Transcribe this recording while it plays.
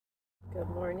Good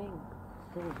morning.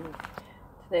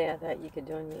 Today I thought you could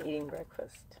join me eating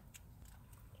breakfast.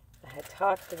 I had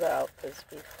talked about this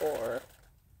before.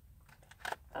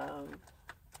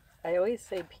 I always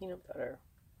say peanut butter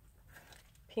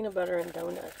and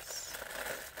donuts.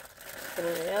 But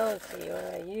in reality,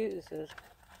 what I use is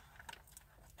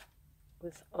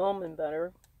this almond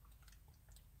butter,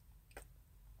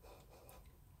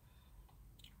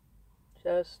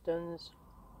 Justin's,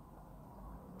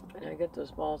 and I get the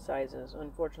small sizes,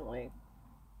 unfortunately,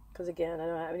 because again, I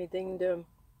don't have anything to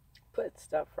put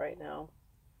stuff right now,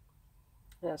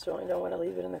 and I certainly don't want to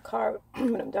leave it in the car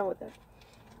when I'm done with it.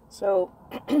 So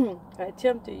I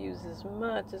attempt to use as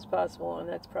much as possible, and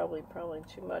that's probably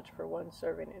too much for one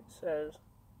serving. It says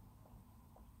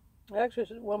actually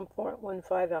it's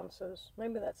 1.15 ounces.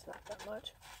 Maybe that's not that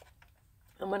much.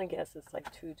 I'm gonna guess it's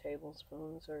like 2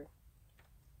 tablespoons or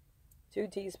 2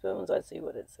 teaspoons. Let's see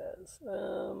what it says.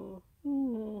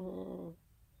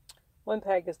 One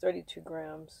pack is 32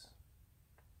 grams,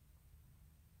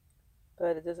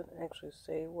 but it doesn't actually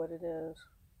say what it is.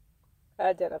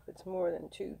 Add that up. It's more than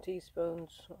 2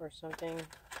 teaspoons or something.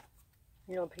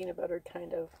 You know, peanut butter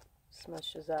kind of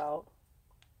smushes out.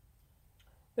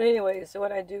 But anyway, so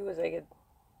what I do is I get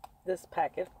this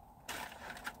packet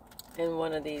and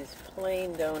one of these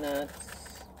plain donuts.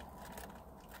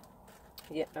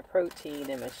 Get my protein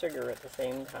and my sugar at the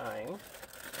same time.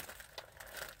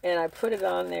 And I put it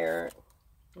on there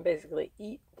and basically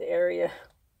eat the area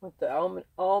with the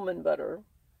almond butter.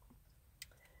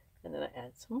 And then I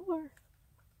add some more.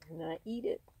 And then I eat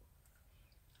it.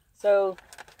 So,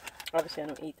 obviously I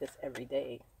don't eat this every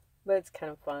day, but it's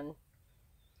kind of fun.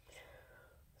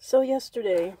 So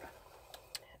yesterday,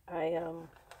 I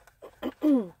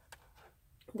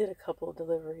did a couple of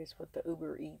deliveries with the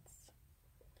Uber Eats.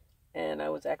 And I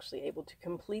was actually able to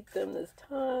complete them this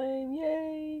time.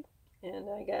 Yay! And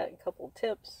I got a couple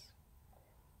tips.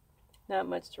 Not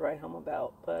much to write home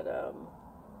about, but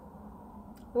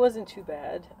it wasn't too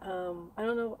bad. I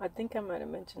don't know, I think I might have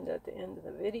mentioned at the end of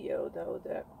the video, though,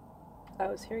 that I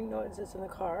was hearing noises in the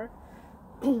car.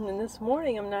 And this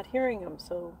morning I'm not hearing them,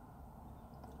 so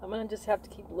I'm going to just have to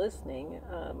keep listening.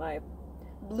 My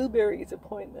blueberries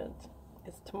appointment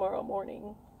is tomorrow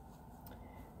morning.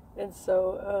 And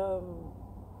so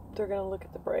they're going to look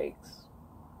at the brakes.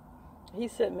 He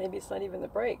said maybe it's not even the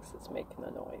brakes that's making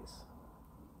the noise.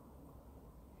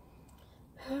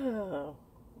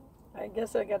 I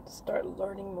guess I got to start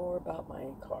learning more about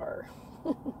my car.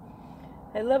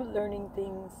 I love learning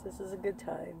things. This is a good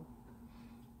time.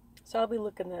 So I'll be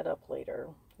looking that up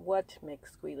later. What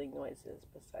makes squealing noises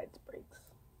besides brakes?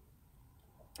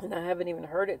 And I haven't even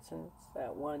heard it since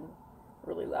that one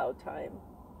really loud time.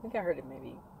 I think I heard it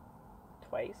maybe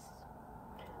twice.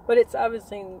 But it's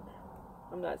obviously,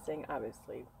 I'm not saying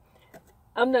obviously,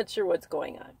 I'm not sure what's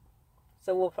going on.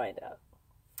 So we'll find out.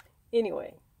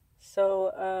 Anyway.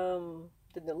 So,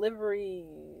 the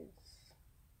deliveries,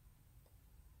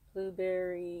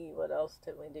 blueberry, what else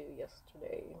did we do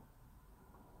yesterday?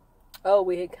 Oh,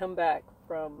 we had come back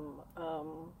from,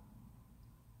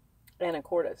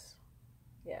 Anacortes.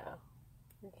 Yeah,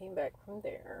 we came back from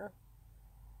there,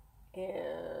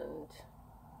 and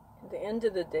at the end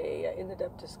of the day, I ended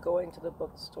up just going to the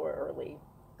bookstore early,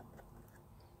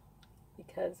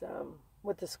 because,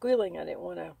 with the squealing, I didn't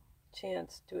want to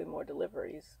chance doing more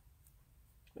deliveries.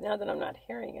 Now that I'm not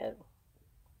hearing it,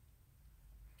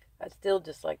 I'd still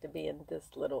just like to be in this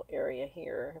little area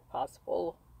here, if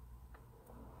possible.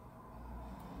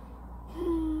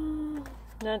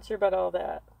 Not sure about all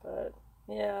that, but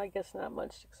yeah, I guess not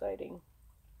much exciting.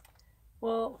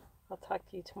 Well, I'll talk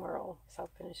to you tomorrow, so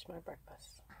I'll finish my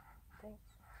breakfast.